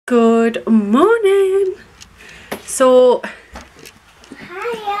Good morning. So,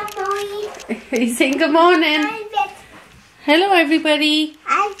 hi, morning. He's saying good morning. Hi, Hello, everybody.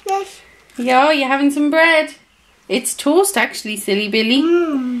 hi, fish. Yeah, you're having some bread. It's toast, actually, silly Billy.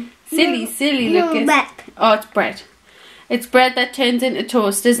 Silly, look. No bread. Oh, it's bread. It's bread that turns into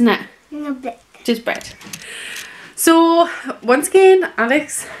toast, isn't it? No bread. Just bread. So, once again,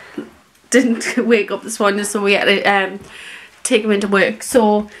 Alex didn't wake up this morning, so we had to take him into work.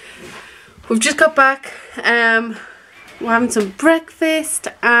 So, we've just got back. We're having some breakfast,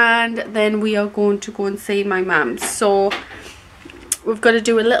 and then we are going to go and see my mum. So, we've got to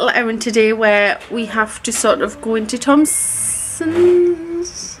do a little errand today where we have to sort of go into Thomson's,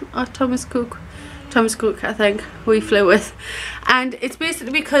 or Thomas Cook, I think, we flew with. And it's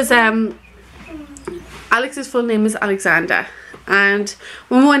basically because Alex's full name is Alexander, and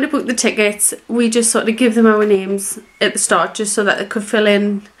when we went to book the tickets, we just sort of give them our names at the start, just so that they could fill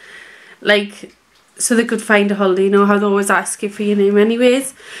in, like, so they could find a holiday. You know how they always ask you for your name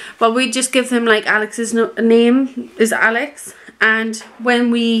anyways, but we just give them, like, Alex's name is Alex, and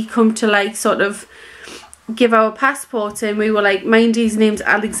when we come to, like, sort of give our passports in, we were like, Mindy's name's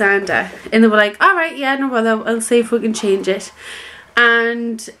Alexander, and they were like, alright, yeah, no bother, I'll see if we can change it.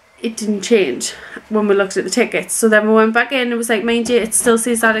 And it didn't change when we looked at the tickets. So then we went back in and it was like, mind you, it still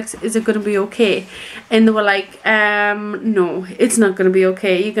says Alex, is it going to be okay? And they were like, no, it's not going to be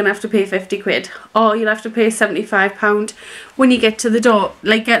okay. You're going to have to pay 50 quid. Or you'll have to pay £75 when you get to the door,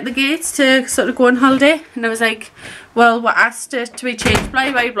 like at the gates, to sort of go on holiday. And I was like, well, we're asked it to be changed,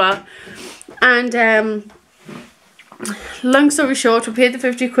 blah, blah, blah. And long story short, we paid the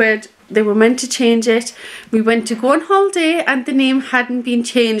 50 quid. They were meant to change it. We went to go on holiday and the name hadn't been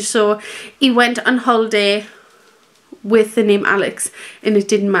changed, so he went on holiday with the name Alex, and it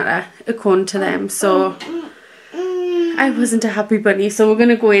didn't matter according to them. So I wasn't a happy bunny, so we're going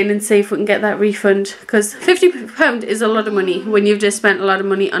to go in and see if we can get that refund, because £50 is a lot of money when you've just spent a lot of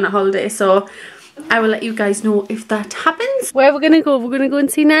money on a holiday. So I will let you guys know if that happens. Where are we going to go? We're going to go and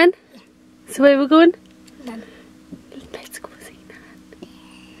see Nan. So where are we going? Nan. Let's go see Nan.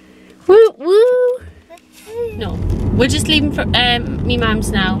 Woo woo! No, we're just leaving for me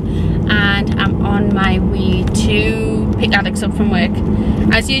mum's now, and I'm on my way to pick Alex up from work.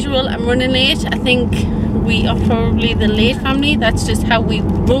 As usual, I'm running late. I think we are probably the late family. That's just how we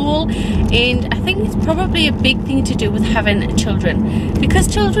roll, and I think it's probably a big thing to do with having children, because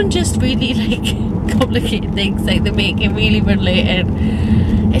children just really like complicate things. Like, they make it really related.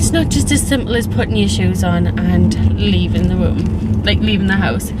 It's not just as simple as putting your shoes on and leaving the room, like leaving the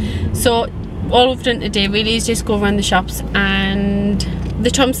house. So all we've done today really is just go around the shops, and the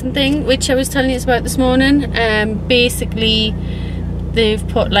Thomson thing, which I was telling you about this morning, basically they've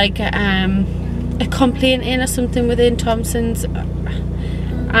put like a complaint in or something within Thomson's,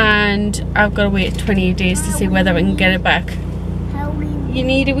 and I've got to wait 28 days to see whether I can get it back. You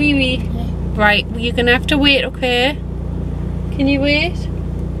need a wee wee? Yeah. Right, well, you're gonna have to wait, okay? Can you wait?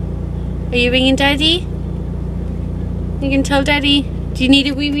 Are you ringing Daddy? You can tell Daddy. Do you need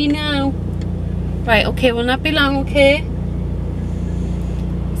a wee wee now? Right, okay, will not be long, okay?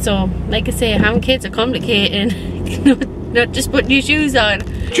 So, like I say, having kids are complicating. not just putting your shoes on.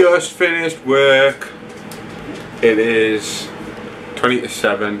 Just finished work. It is 20 to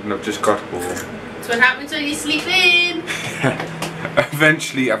 7 and I've just got home. That's what happens when you sleep in.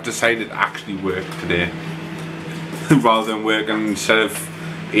 Eventually I've decided to actually work today. Rather than working, instead of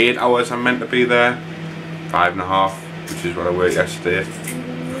 8 hours I'm meant to be there, 5.5, which is what I worked yesterday,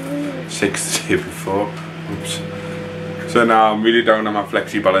 6 the day before. Oops. So now I'm really down on my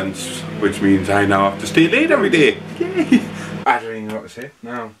flexi balance, which means I now have to stay late every day. Yay! I don't even know what to say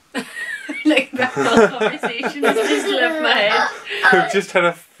now. Like, that whole conversation has just left my head. We've just had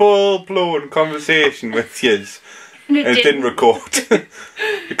a full-blown conversation with yous. And it didn't record.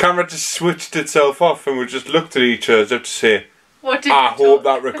 The camera just switched itself off and we just looked at each other as if to say, I hope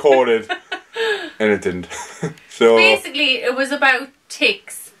that recorded. And it didn't. So basically it was about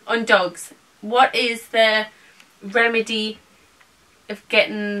ticks on dogs. What is the remedy of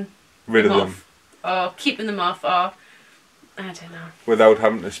getting rid of them off, or keeping them off, or I don't know, without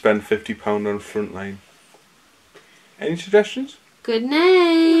having to spend £50 on Frontline? Any suggestions? Good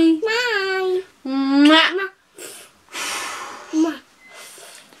night. Bye. Mwah.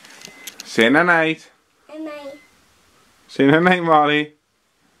 Say night. Good night. Say night, Molly.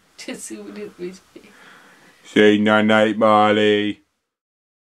 Just see what it was. Say night, Molly.